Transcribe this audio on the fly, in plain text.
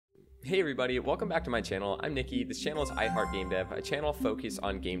Hey everybody, welcome back to my channel. I'm Nikki. This channel is I Heart GameDev, a channel focused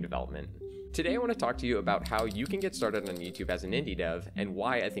on game development. Today I want to talk to you about how you can get started on YouTube as an indie dev and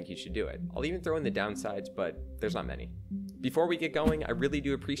why I think you should do it. I'll even throw in the downsides, but there's not many. Before we get going, I really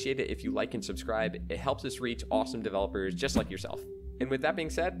do appreciate it if you like and subscribe. It helps us reach awesome developers just like yourself. And with that being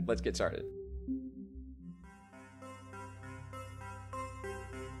said, let's get started.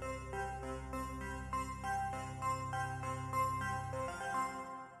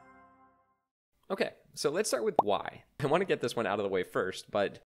 Okay, so let's start with why. I want to get this one out of the way first,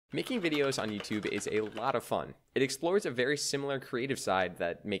 but making videos on YouTube is a lot of fun. It explores a very similar creative side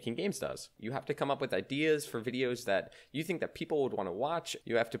that making games does. You have to come up with ideas for videos that you think that people would want to watch.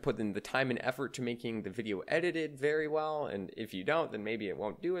 You have to put in the time and effort to making the video edited very well, and if you don't, then maybe it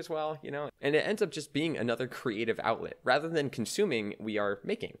won't do as well, you know? And it ends up just being another creative outlet. Rather than consuming, we are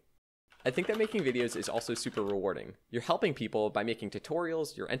making. I think that making videos is also super rewarding. You're helping people by making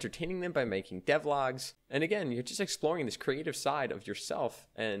tutorials, you're entertaining them by making devlogs, and again, you're just exploring this creative side of yourself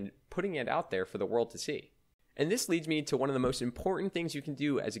and putting it out there for the world to see. And this leads me to one of the most important things you can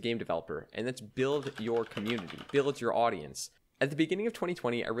do as a game developer, and that's build your community, build your audience. At the beginning of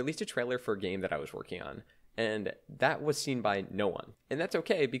 2020, I released a trailer for a game that I was working on, and that was seen by no one. And that's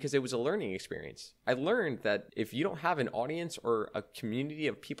okay because it was a learning experience. I learned that if you don't have an audience or a community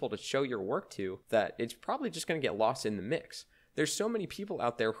of people to show your work to, that it's probably just going to get lost in the mix. There's so many people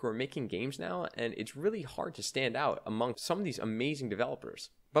out there who are making games now, and it's really hard to stand out among some of these amazing developers.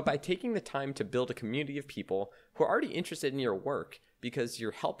 But by taking the time to build a community of people who are already interested in your work, because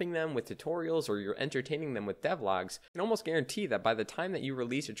you're helping them with tutorials or you're entertaining them with devlogs, you can almost guarantee that by the time that you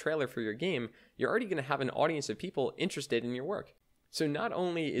release a trailer for your game, you're already going to have an audience of people interested in your work. So not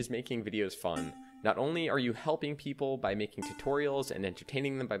only is making videos fun, not only are you helping people by making tutorials and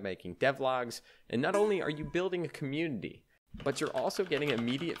entertaining them by making devlogs, and not only are you building a community, but you're also getting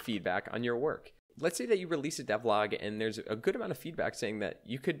immediate feedback on your work. Let's say that you release a devlog and there's a good amount of feedback saying that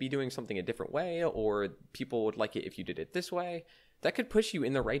you could be doing something a different way, or people would like it if you did it this way. That could push you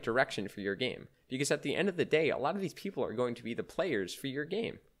in the right direction for your game. Because at the end of the day, a lot of these people are going to be the players for your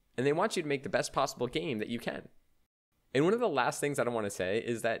game. And they want you to make the best possible game that you can. And one of the last things that I want to say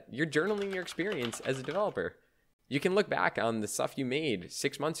is that you're journaling your experience as a developer. You can look back on the stuff you made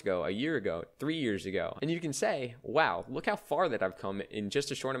 6 months ago, a year ago, 3 years ago, and you can say, wow, look how far that I've come in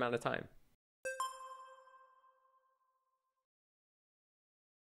just a short amount of time.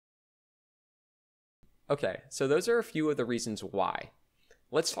 Okay, so those are a few of the reasons why.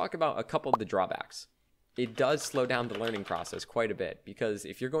 Let's talk about a couple of the drawbacks. It does slow down the learning process quite a bit, because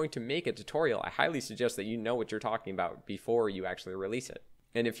if you're going to make a tutorial, I highly suggest that you know what you're talking about before you actually release it.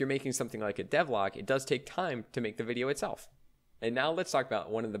 And if you're making something like a devlog, it does take time to make the video itself. And now let's talk about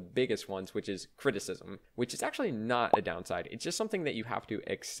one of the biggest ones, which is criticism, which is actually not a downside. It's just something that you have to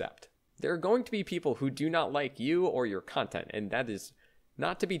accept. There are going to be people who do not like you or your content, and that is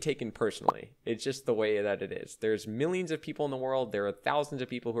not to be taken personally. It's just the way that it is. There's millions of people in the world. There are thousands of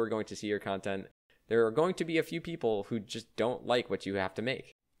people who are going to see your content. There are going to be a few people who just don't like what you have to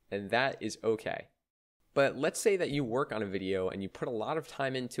make, and that is okay. But let's say that you work on a video and you put a lot of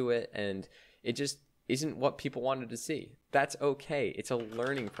time into it and it just isn't what people wanted to see. That's okay. It's a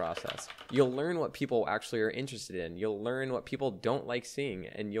learning process. You'll learn what people actually are interested in. You'll learn what people don't like seeing,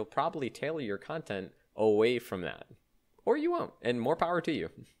 and you'll probably tailor your content away from that. Or you won't, and more power to you.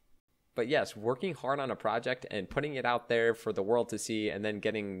 But yes, working hard on a project and putting it out there for the world to see and then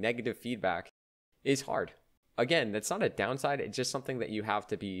getting negative feedback is hard. Again, that's not a downside, it's just something that you have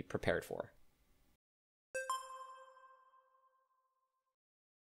to be prepared for.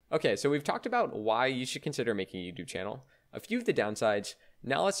 Okay, so we've talked about why you should consider making a YouTube channel, a few of the downsides.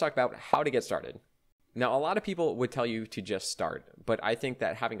 Now let's talk about how to get started. Now, a lot of people would tell you to just start, but I think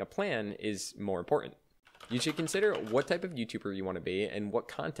that having a plan is more important. You should consider what type of YouTuber you want to be and what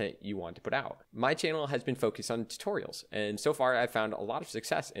content you want to put out. My channel has been focused on tutorials, and so far I've found a lot of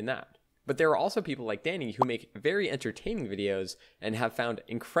success in that. But there are also people like Danny who make very entertaining videos and have found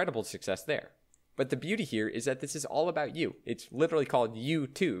incredible success there. But the beauty here is that this is all about you. It's literally called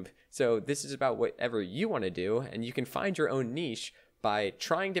YouTube. So this is about whatever you want to do, and you can find your own niche by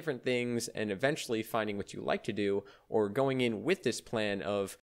trying different things and eventually finding what you like to do, or going in with this plan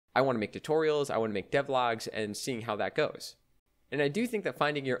of, I want to make tutorials, I want to make devlogs, and seeing how that goes. And I do think that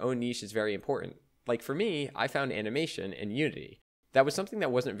finding your own niche is very important. Like for me, I found animation in Unity. That was something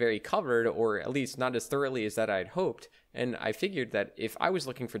that wasn't very covered, or at least not as thoroughly as that I'd hoped, and I figured that if I was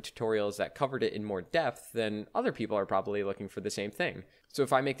looking for tutorials that covered it in more depth, then other people are probably looking for the same thing. So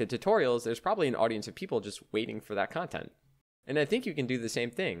if I make the tutorials, there's probably an audience of people just waiting for that content. And I think you can do the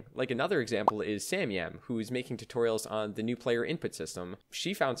same thing. Like another example is Samyam, who's making tutorials on the new player input system.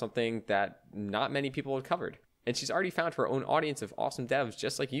 She found something that not many people had covered. And she's already found her own audience of awesome devs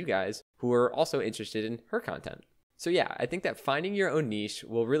just like you guys who are also interested in her content. So yeah, I think that finding your own niche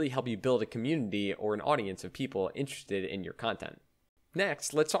will really help you build a community or an audience of people interested in your content.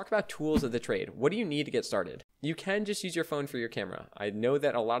 Next, let's talk about tools of the trade. What do you need to get started? You can just use your phone for your camera. I know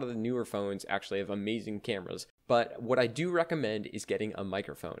that a lot of the newer phones actually have amazing cameras, but what I do recommend is getting a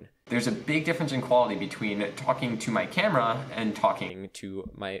microphone. There's a big difference in quality between talking to my camera and talking to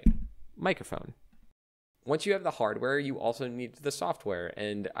my microphone. Once you have the hardware, you also need the software,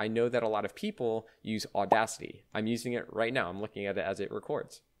 and I know that a lot of people use Audacity. I'm using it right now. I'm looking at it as it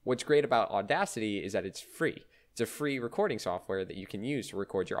records. What's great about Audacity is that it's free. It's a free recording software that you can use to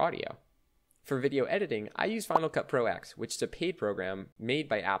record your audio. For video editing, I use Final Cut Pro X, which is a paid program made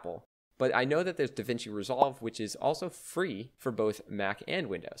by Apple. But I know that there's DaVinci Resolve, which is also free for both Mac and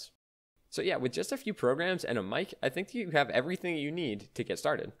Windows. So yeah, with just a few programs and a mic, I think you have everything you need to get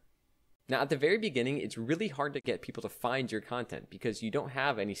started. Now, at the very beginning, it's really hard to get people to find your content because you don't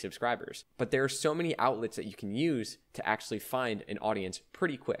have any subscribers. But there are so many outlets that you can use to actually find an audience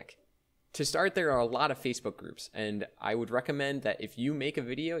pretty quick. To start, there are a lot of Facebook groups, and I would recommend that if you make a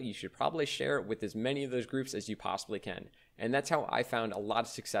video, you should probably share it with as many of those groups as you possibly can. And that's how I found a lot of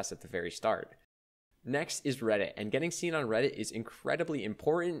success at the very start. Next is Reddit, and getting seen on Reddit is incredibly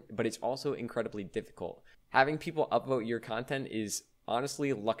important, but it's also incredibly difficult. Having people upvote your content is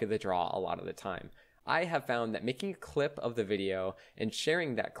honestly luck of the draw a lot of the time. I have found that making a clip of the video and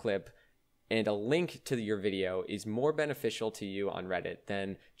sharing that clip and a link to your video is more beneficial to you on Reddit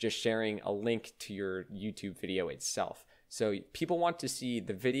than just sharing a link to your YouTube video itself. So people want to see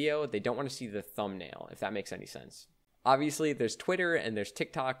the video, they don't want to see the thumbnail, if that makes any sense. Obviously, there's Twitter and there's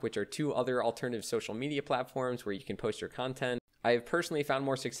TikTok, which are two other alternative social media platforms where you can post your content. I have personally found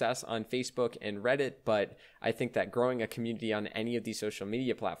more success on Facebook and Reddit, but I think that growing a community on any of these social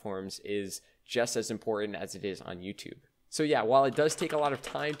media platforms is just as important as it is on YouTube. So yeah, while it does take a lot of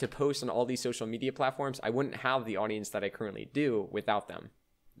time to post on all these social media platforms, I wouldn't have the audience that I currently do without them.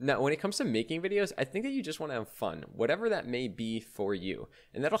 Now, when it comes to making videos, I think that you just want to have fun, whatever that may be for you,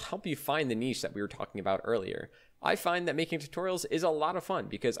 and that'll help you find the niche that we were talking about earlier. I find that making tutorials is a lot of fun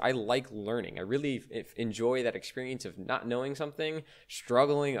because I like learning. I really enjoy that experience of not knowing something,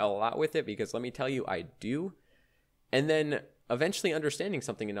 struggling a lot with it, because let me tell you, I do, and then eventually understanding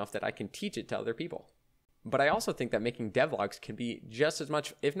something enough that I can teach it to other people. But I also think that making devlogs can be just as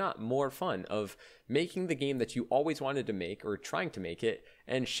much, if not more fun, of making the game that you always wanted to make or trying to make it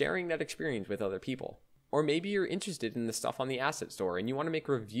and sharing that experience with other people. Or maybe you're interested in the stuff on the asset store and you want to make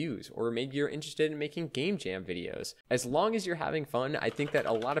reviews, or maybe you're interested in making game jam videos. As long as you're having fun, I think that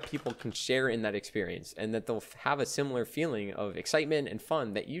a lot of people can share in that experience and that they'll have a similar feeling of excitement and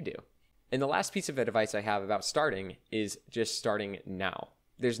fun that you do. And the last piece of advice I have about starting is just starting now.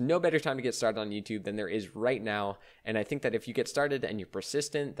 There's no better time to get started on YouTube than there is right now, and I think that if you get started and you're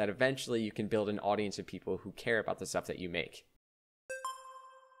persistent, that eventually you can build an audience of people who care about the stuff that you make.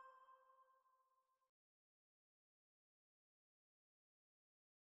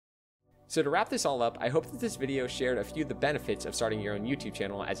 So to wrap this all up, I hope that this video shared a few of the benefits of starting your own YouTube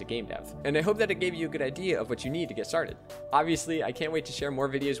channel as a game dev. And I hope that it gave you a good idea of what you need to get started. Obviously, I can't wait to share more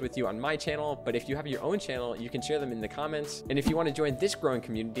videos with you on my channel, but if you have your own channel, you can share them in the comments. And if you want to join this growing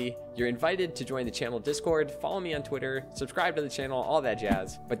community, you're invited to join the channel Discord, follow me on Twitter, subscribe to the channel, all that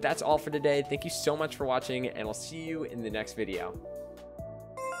jazz. But that's all for today. Thank you so much for watching, and I'll see you in the next video.